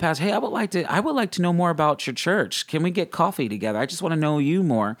 Tell the pastor, hey, I would like to know more about your church. Can we get coffee together? I just want to know you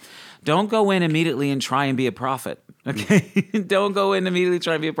more. Don't go in immediately and try and be a prophet. Okay? Don't go in immediately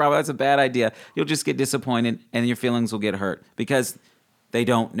trying to be a prophet. That's a bad idea. You'll just get disappointed and your feelings will get hurt because they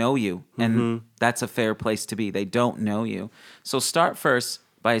don't know you. And that's a fair place to be. They don't know you. So start first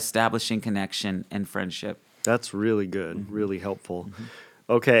by establishing connection and friendship. That's really good, really helpful.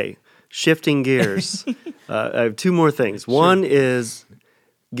 Okay, shifting gears. I have two more things. One is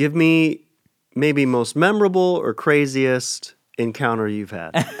give me maybe most memorable or craziest encounter you've had.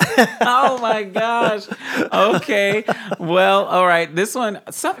 Oh my gosh. Okay. Well, all right. This one,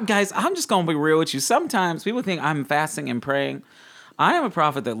 guys, I'm just going to be real with you. Sometimes people think I'm fasting and praying. I am a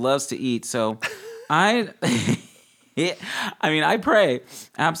prophet that loves to eat, so I pray,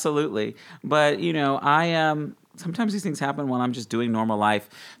 absolutely. But, you know, sometimes these things happen when I'm just doing normal life.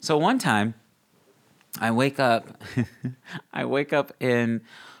 So one time, I wake up and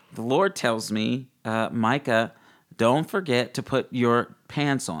the Lord tells me, Micah, don't forget to put your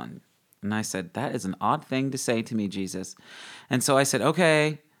pants on. And I said, that is an odd thing to say to me, Jesus. And so I said,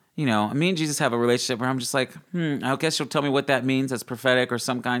 okay. You know, me and Jesus have a relationship where I'm just like, I guess you'll tell me what that means. That's prophetic or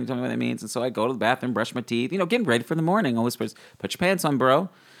some kind. You tell me what that means. And so I go to the bathroom, brush my teeth, getting ready for the morning. Holy Spirit, put your pants on, bro.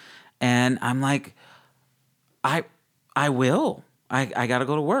 And I'm like, I will. I got to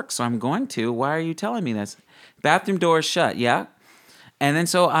go to work, so I'm going to. Why are you telling me this? Bathroom door is shut, yeah? And then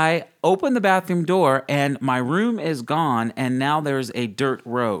so I open the bathroom door, and my room is gone, and now there's a dirt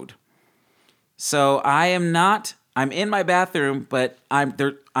road. So I'm in my bathroom, but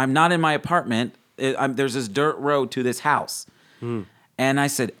I'm not in my apartment. There's this dirt road to this house. And I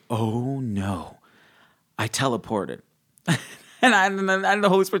said, oh, no. I teleported. and the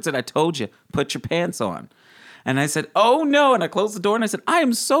Holy Spirit said, I told you, put your pants on. And I said, oh, no. And I closed the door, and I said, I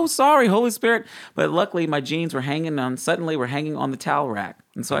am so sorry, Holy Spirit. But luckily, my jeans were hanging on the towel rack.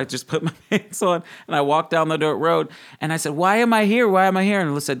 And so I just put my pants on, and I walked down the dirt road. And I said, why am I here? Why am I here?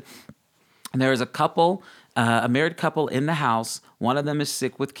 And I said, there was a couple... a married couple in the house. One of them is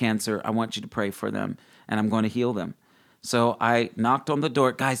sick with cancer. I want you to pray for them, and I'm going to heal them. So I knocked on the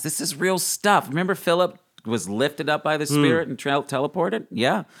door. Guys, this is real stuff. Remember Philip was lifted up by the Spirit and teleported?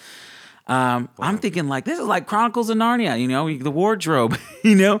 Yeah. Wow. I'm thinking like, this is like Chronicles of Narnia, the wardrobe,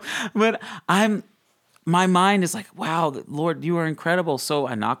 But my mind is like, wow, Lord, you are incredible. So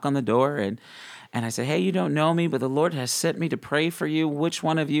I knock on the door, and I said, hey, you don't know me, but the Lord has sent me to pray for you. Which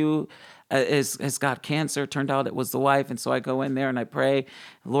one of you has got cancer? Turned out it was the wife. And so I go in there and I pray.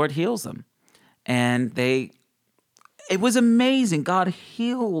 The Lord heals them. And it was amazing. God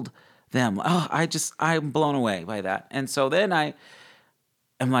healed them. Oh, I'm blown away by that. And so then I'm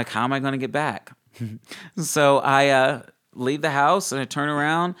like, how am I going to get back? So I leave the house and I turn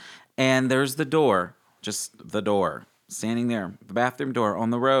around and there's the door, just the door standing there, the bathroom door on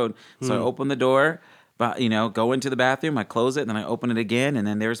the road. So I open the door. But, go into the bathroom, I close it, and then I open it again, and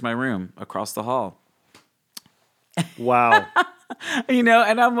then there's my room across the hall. Wow. And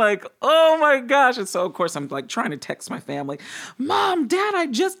I'm like, oh my gosh. And so, of course, I'm like trying to text my family, Mom, Dad, I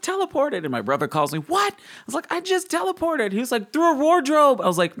just teleported. And my brother calls me, what? I was like, I just teleported. He was like, through a wardrobe. I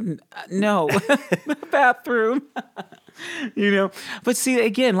was like, no, the bathroom. But see,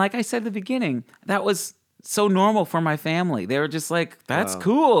 again, like I said at the beginning, that was so normal for my family. They were just like, that's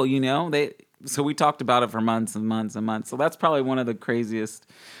cool, So we talked about it for months and months and months. So that's probably one of the craziest.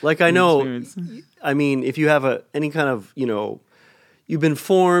 Like I know, if you have any kind of, you've been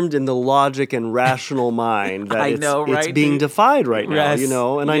formed in the logic and rational mind that it's being defied right now, yes.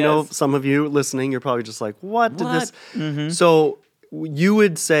 And I know some of you listening, you're probably just like, what did this? Mm-hmm. So you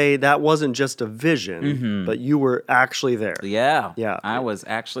would say that wasn't just a vision, but you were actually there. Yeah. Yeah. I was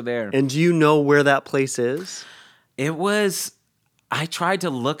actually there. And do you know where that place is? I tried to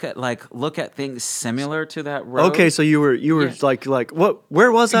look at things similar to that road. Okay, so you were like what?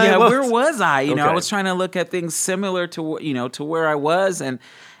 Where was I? Yeah, where was I? Okay. I was trying to look at things similar to to where I was, and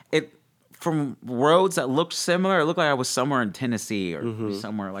it from roads that looked similar. It looked like I was somewhere in Tennessee or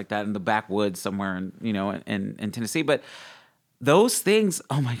somewhere like that in the backwoods somewhere in in Tennessee. But those things,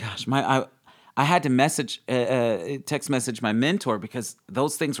 oh my gosh, I had to text message my mentor because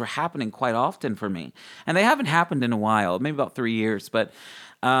those things were happening quite often for me. And they haven't happened in a while, maybe about 3 years. But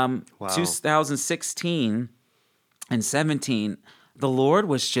 2016 and 17, the Lord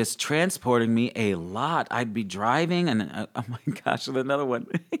was just transporting me a lot. I'd be driving and, oh my gosh, another one.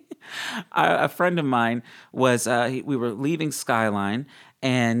 A friend of mine was, we were leaving Skyline,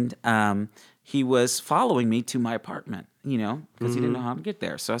 and he was following me to my apartment, because he didn't know how to get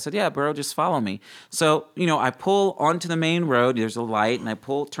there. So I said, yeah, bro, just follow me. So, I pull onto the main road. There's a light, and I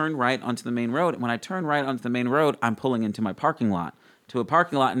turn right onto the main road. And when I turn right onto the main road, I'm pulling into my parking lot,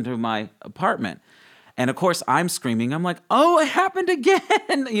 into my apartment. And of course, I'm screaming. I'm like, oh, it happened again.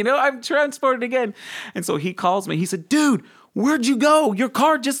 I'm transported again. And so he calls me. He said, dude, where'd you go? Your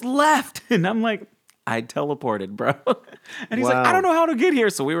car just left. And I'm like, I teleported, bro. And he's like, I don't know how to get here.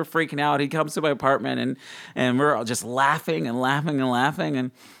 So we were freaking out. He comes to my apartment, and we're all just laughing and laughing and laughing.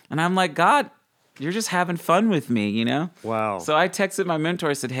 And I'm like, God, you're just having fun with me, Wow. So I texted my mentor.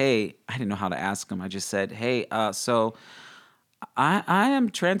 I said, hey, I didn't know how to ask him. I just said, hey, so I am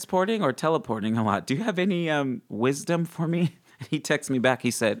transporting or teleporting a lot. Do you have any wisdom for me? And he texted me back.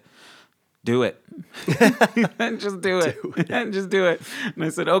 He said, do it. Just do it. Just do it. And I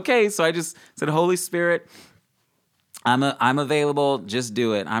said, okay. So I just said, Holy Spirit, I'm available. Just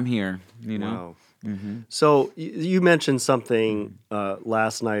do it. I'm here. Wow. Mm-hmm. So you mentioned something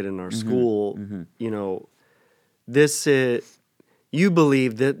last night in our school. This you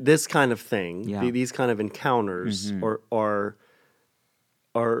believe that this kind of thing, these kind of encounters,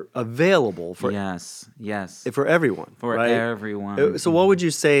 are available for for everyone, for right? everyone. So what would you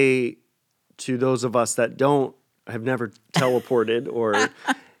say to those of us that have never teleported, or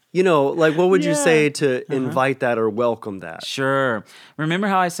what would you say to invite that or welcome that? Sure. Remember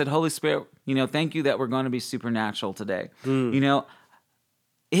how I said, Holy Spirit, thank you that we're going to be supernatural today.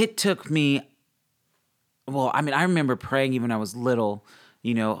 It took me, I remember praying even when I was little,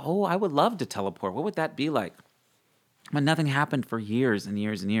 I would love to teleport. What would that be like? But nothing happened for years and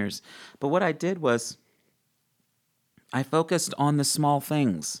years and years. But what I did was I focused on the small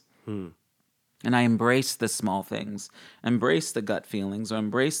things. And I embraced the small things, embrace the gut feelings, or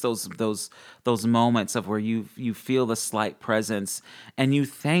embrace those moments of where you feel the slight presence, and you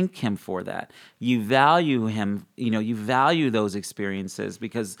thank him for that. You value him, you value those experiences,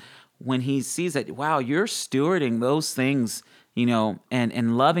 because when he sees that, wow, you're stewarding those things,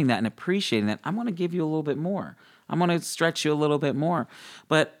 and loving that and appreciating that, I'm going to give you a little bit more. I'm going to stretch you a little bit more.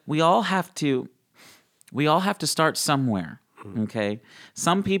 But we all have to start somewhere. Okay.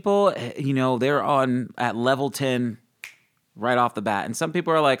 Some people, they're at level 10 right off the bat. And some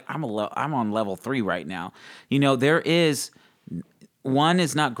people are like, I'm on level 3 right now. One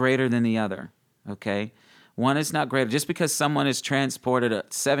is not greater than the other. Okay. One is not greater. Just because someone is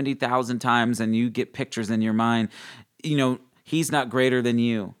transported 70,000 times and you get pictures in your mind, he's not greater than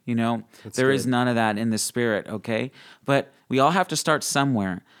you. There is none of that in the spirit. Okay. But we all have to start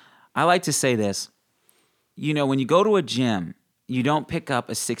somewhere. I like to say this. When you go to a gym, you don't pick up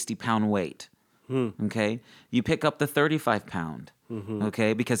a 60-pound weight, okay? You pick up the 35-pound,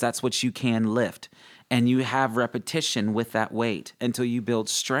 okay? Because that's what you can lift. And you have repetition with that weight until you build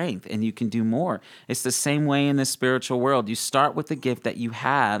strength and you can do more. It's the same way in the spiritual world. You start with the gift that you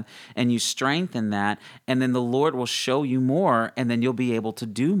have and you strengthen that, and then the Lord will show you more, and then you'll be able to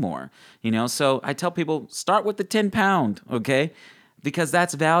do more. So I tell people, start with the 10-pound, okay? Because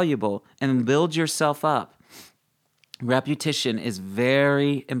that's valuable, and build yourself up. Repetition is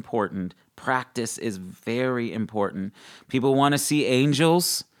very important. Practice is very important. People want to see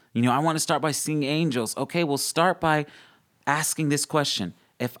angels. I want to start by seeing angels. Okay, we'll start by asking this question.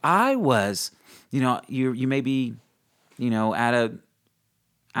 If I was, you may be, at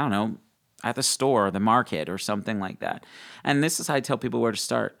at the store or the market or something like that. And this is how I tell people where to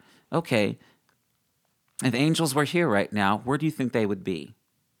start. Okay, if angels were here right now, where do you think they would be?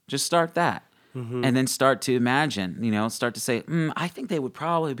 Just start that. And then start to imagine, start to say, I think they would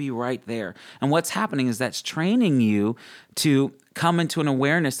probably be right there. And what's happening is that's training you to come into an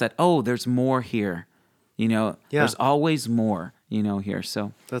awareness that, there's more here. There's always more, here.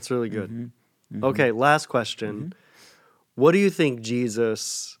 So that's really good. Okay, last question. What do you think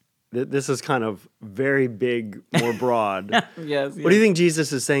Jesus, this is kind of very big, more broad. Yes. What do you think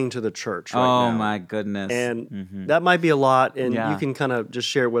Jesus is saying to the church right now? Oh, my goodness. And that might be a lot, and you can kind of just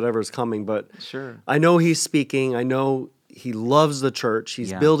share whatever's coming. But sure. I know he's speaking. I know he loves the church.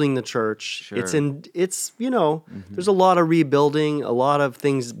 He's building the church. Sure. There's a lot of rebuilding, a lot of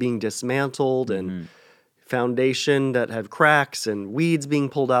things being dismantled, and foundation that have cracks and weeds being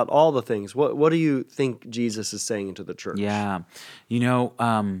pulled out, all the things. What do you think Jesus is saying to the church? Yeah.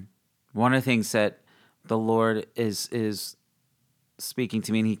 One of the things that the Lord is speaking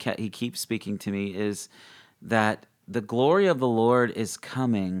to me, and he keeps speaking to me, is that the glory of the Lord is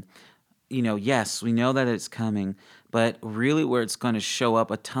coming. Yes, we know that it's coming, but really where it's going to show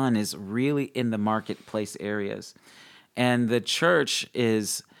up a ton is really in the marketplace areas. And the church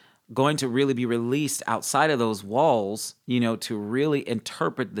is going to really be released outside of those walls, to really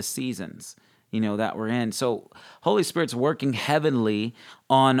interpret the seasons, that we're in. So Holy Spirit's working heavenly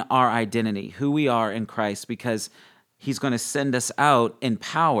on our identity, who we are in Christ, because he's going to send us out in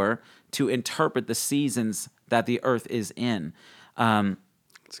power to interpret the seasons that the earth is in.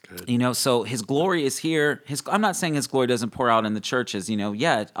 That's good. So his glory is here. I'm not saying his glory doesn't pour out in the churches.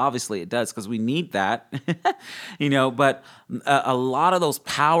 Yeah, obviously it does, because we need that. But a lot of those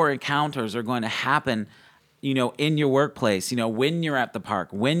power encounters are going to happen, in your workplace, when you're at the park,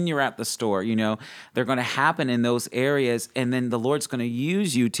 when you're at the store, they're going to happen in those areas. And then the Lord's going to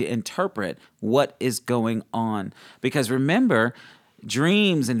use you to interpret what is going on. Because remember,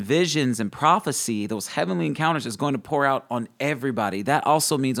 dreams and visions and prophecy, those heavenly encounters, is going to pour out on everybody. That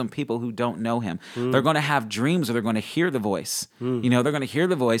also means on people who don't know him. They're going to have dreams, or they're going to hear the voice. They're going to hear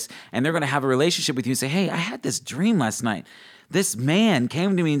the voice, and they're going to have a relationship with you and say, hey, I had this dream last night. This man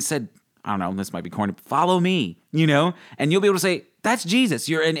came to me and said, I don't know, this might be corny, follow me, and you'll be able to say, that's Jesus.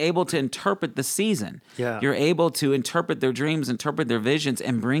 You're able to interpret the season. Yeah. You're able to interpret their dreams, interpret their visions,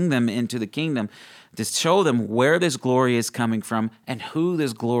 and bring them into the kingdom to show them where this glory is coming from and who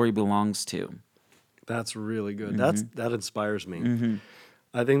this glory belongs to. That's really good. That inspires me.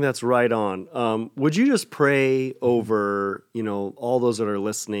 I think that's right on. Would you just pray over, all those that are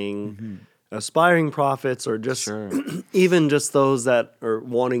listening, aspiring prophets, or just even just those that are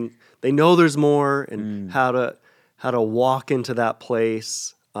wanting, they know there's more, and how to walk into that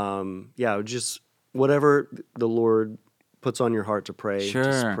place. Just whatever the Lord puts on your heart to pray,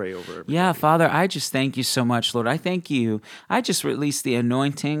 just pray over everybody. Yeah, Father, I just thank you so much, Lord. I thank you. I just release the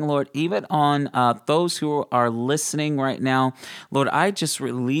anointing, Lord, even on those who are listening right now. Lord, I just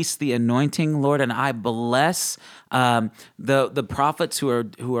release the anointing, Lord, and I bless the prophets who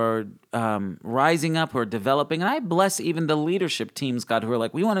are rising up, who are developing, and I bless even the leadership teams, God, who are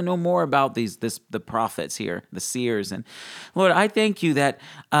like, we want to know more about the prophets here, the seers, and Lord, I thank you that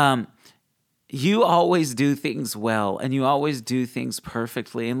you always do things well, and you always do things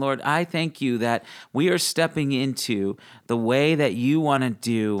perfectly. And Lord, I thank you that we are stepping into the way that you want to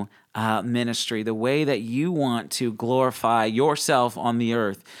do ministry, the way that you want to glorify yourself on the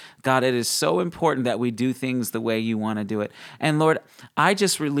earth. God, it is so important that we do things the way you want to do it. And Lord, I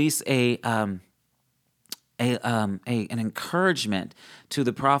just release an encouragement to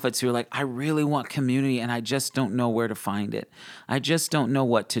the prophets who are like, I really want community, and I just don't know where to find it. I just don't know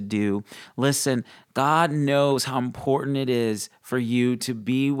what to do. Listen, God knows how important it is for you to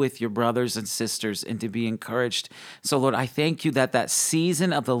be with your brothers and sisters and to be encouraged. So, Lord, I thank you that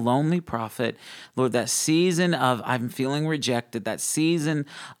season of the lonely prophet, Lord, that season of I'm feeling rejected, that season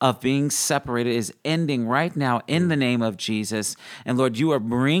of being separated is ending right now in the name of Jesus. And Lord, you are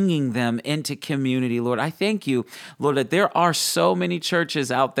bringing them into community. Lord, I thank you, Lord, that there are so many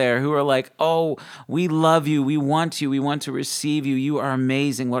churches out there who are like, oh, we love you, we want to receive you, you are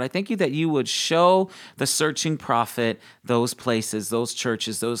amazing. Lord, I thank you that you would show the searching prophet those places, those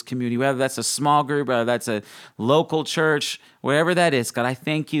churches, those community, whether that's a small group, whether that's a local church, wherever that is. God, I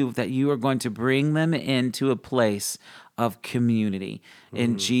thank you that you are going to bring them into a place of community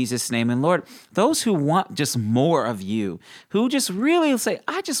in Jesus' name. And Lord, those who want just more of you, who just really say,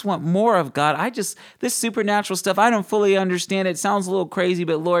 I just want more of God. This supernatural stuff, I don't fully understand. It sounds a little crazy,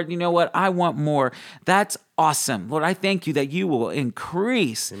 but Lord, you know what? I want more. That's awesome. Lord, I thank you that you will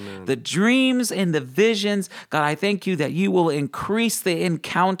increase the dreams and the visions. God, I thank you that you will increase the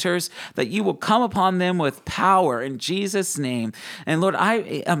encounters, that you will come upon them with power in Jesus' name. And Lord,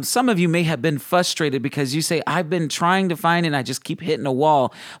 some of you may have been frustrated because you say, I've been trying to find it and I just keep hitting a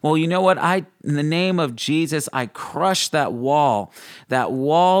wall. Well, you know what? In the name of Jesus, I crush that wall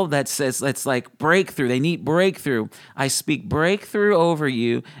that says, it's like breakthrough. They need breakthrough. I speak breakthrough over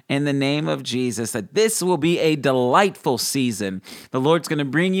you in the name of Jesus, that this will be a delightful season. The Lord's going to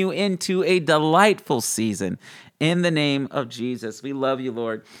bring you into a delightful season in the name of Jesus. We love you,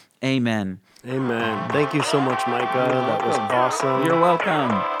 Lord. Amen. Amen. Thank you so much, Micah. That was awesome. You're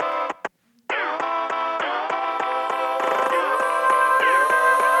welcome.